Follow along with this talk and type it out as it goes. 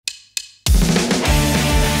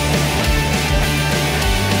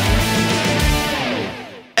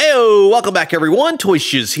Welcome back everyone,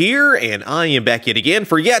 Toyshiz here, and I am back yet again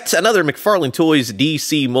for yet another McFarlane Toys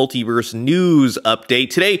DC Multiverse news update.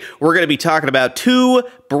 Today, we're going to be talking about two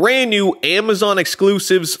brand new Amazon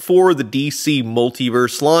exclusives for the DC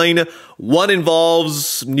Multiverse line. One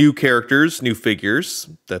involves new characters, new figures,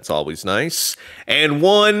 that's always nice, and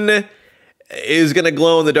one is going to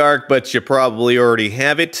glow in the dark, but you probably already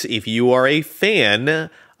have it if you are a fan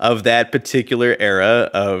of that particular era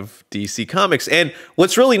of DC Comics. And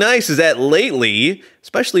what's really nice is that lately,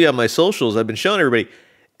 especially on my socials, I've been showing everybody,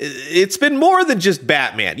 it's been more than just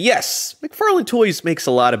Batman. Yes, McFarlane Toys makes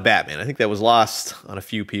a lot of Batman. I think that was lost on a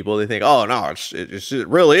few people. They think, oh no, it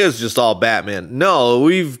really is just all Batman. No,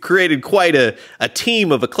 we've created quite a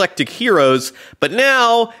team of eclectic heroes. But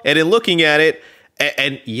now, and in looking at it,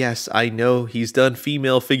 and yes, I know he's done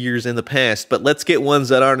female figures in the past, but let's get ones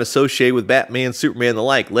that aren't associated with Batman, Superman, and the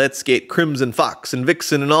like. Let's get Crimson Fox and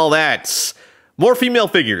Vixen and all that. More female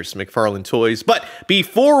figures, McFarlane Toys. But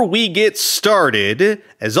before we get started,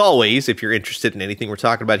 as always, if you're interested in anything we're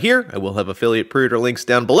talking about here, I will have affiliate pre-order links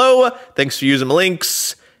down below. Thanks for using my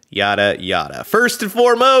links, yada, yada. First and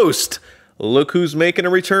foremost, look who's making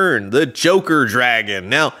a return, the Joker Dragon.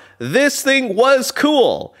 Now, this thing was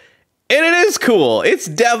cool. And it is cool. It's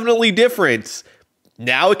definitely different.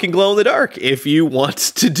 Now it can glow in the dark if you want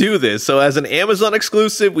to do this. So as an Amazon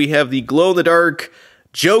exclusive, we have the glow in the dark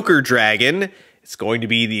Joker Dragon. It's going to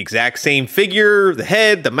be the exact same figure, the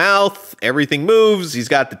head, the mouth, everything moves. He's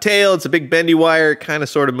got the tail. It's a big bendy wire. It kind of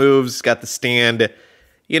sort of moves. It's got the stand.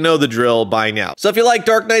 You know the drill by now. So if you like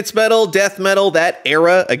Dark Knight's metal, death metal, that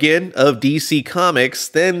era, again, of DC Comics,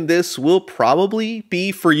 then this will probably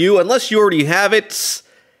be for you, unless you already have it.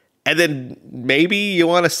 And then maybe you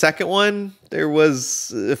want a second one. There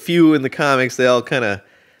was a few in the comics. They all kind of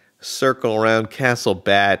circle around Castle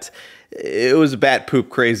Bat. It was a bat poop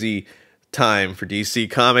crazy time for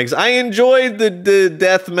DC Comics. I enjoyed the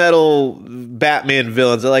death metal Batman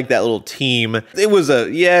villains. I like that little team. It was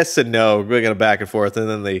a yes and no. We're going back and forth. And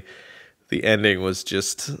then the ending was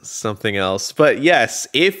just something else. But yes,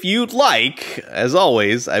 if you'd like, as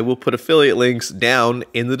always, I will put affiliate links down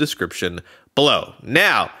in the description below.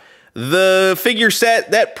 Now, the figure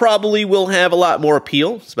set, that probably will have a lot more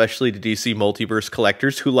appeal, especially to DC Multiverse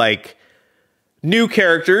collectors who like new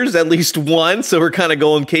characters, at least one. So we're kind of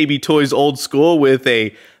going KB Toys old school with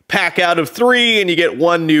a pack out of 3 and you get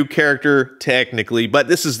one new character technically. But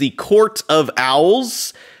this is the Court of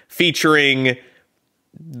Owls featuring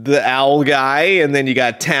the owl guy, and then you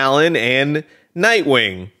got Talon and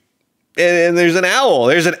Nightwing. And there's an owl.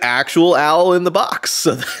 There's an actual owl in the box.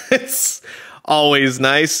 So that's always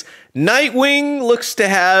nice. Nightwing looks to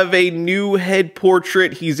have a new head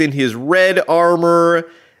portrait. He's in his red armor.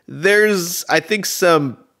 There's, I think,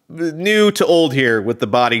 some new to old here with the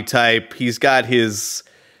body type. He's got his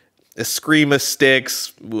Eskrima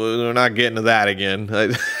sticks. We're not getting to that again.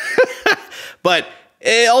 But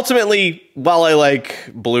ultimately, while I like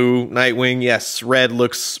blue Nightwing, yes, red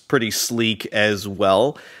looks pretty sleek as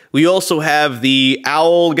well. We also have the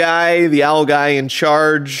owl guy in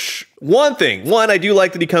charge. One, I do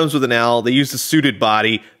like that he comes with an owl. They use a suited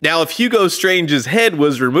body. Now, if Hugo Strange's head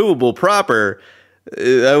was removable proper,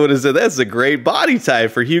 I would have said that's a great body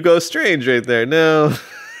type for Hugo Strange right there. No,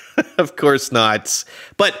 of course not.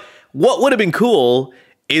 But what would have been cool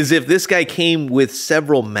is if this guy came with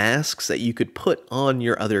several masks that you could put on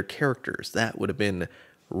your other characters. That would have been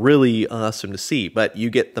really awesome to see. But you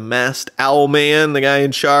get the masked owl man, the guy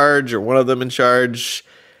in charge, or one of them in charge,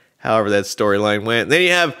 however that storyline went. And then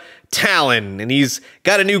you have Talon, and he's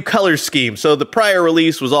got a new color scheme. So the prior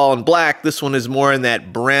release was all in black. This one is more in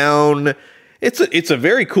that brown. It's a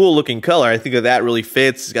very cool looking color. I think that really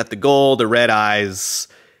fits. He's got the gold, the red eyes.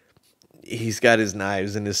 He's got his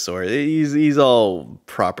knives and his sword. He's all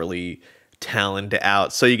properly Taloned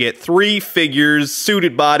out. So you get 3 figures,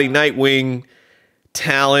 suited body, Nightwing,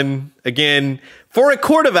 Talon, again, for a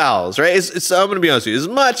Court of Owls, right? So I'm going to be honest with you. As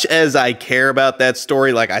much as I care about that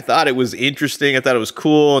story, like, I thought it was interesting, I thought it was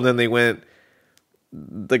cool, and then they went,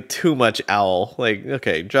 like, too much owl. Like,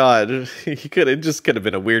 okay, John, it just could have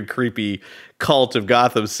been a weird, creepy cult of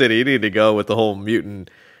Gotham City. You need to go with the whole mutant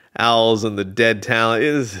owls and the dead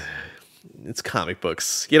Talon. It's comic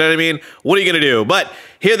books. You know what I mean? What are you going to do? But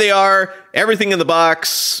here they are, everything in the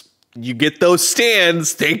box. You get those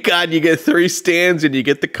stands. Thank God you get 3 stands and you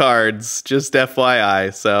get the cards. Just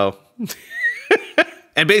FYI. So,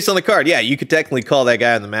 and based on the card, yeah, you could technically call that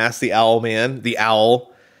guy in the mask the Owl Man, the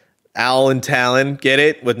Owl. Owl and Talon, get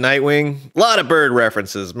it? With Nightwing. A lot of bird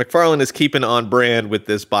references. McFarlane is keeping on brand with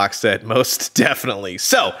this box set, most definitely.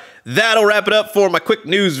 So, that'll wrap it up for my quick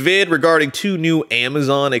news vid regarding 2 new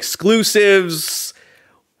Amazon exclusives.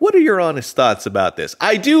 What are your honest thoughts about this?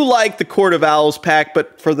 I do like the Court of Owls pack,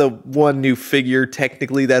 but for the one new figure,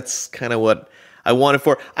 technically that's kind of what I want it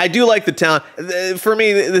for. I do like the talent. For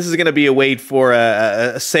me, this is going to be a wait for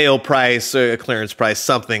a sale price, or a clearance price,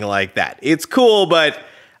 something like that. It's cool, but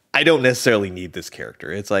I don't necessarily need this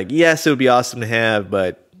character. It's like, yes, it would be awesome to have,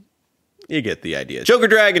 but you get the idea. Joker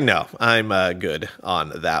Dragon, no, I'm good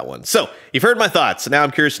on that one. So, you've heard my thoughts. Now I'm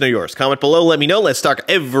curious to know yours. Comment below, let me know. Let's talk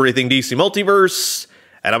everything DC Multiverse.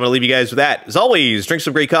 And I'm going to leave you guys with that. As always, drink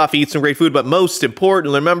some great coffee, eat some great food, but most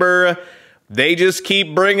important, remember, they just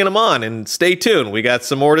keep bringing them on. And stay tuned. We got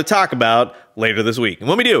some more to talk about later this week. And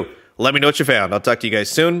when we do, let me know what you found. I'll talk to you guys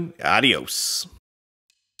soon. Adios.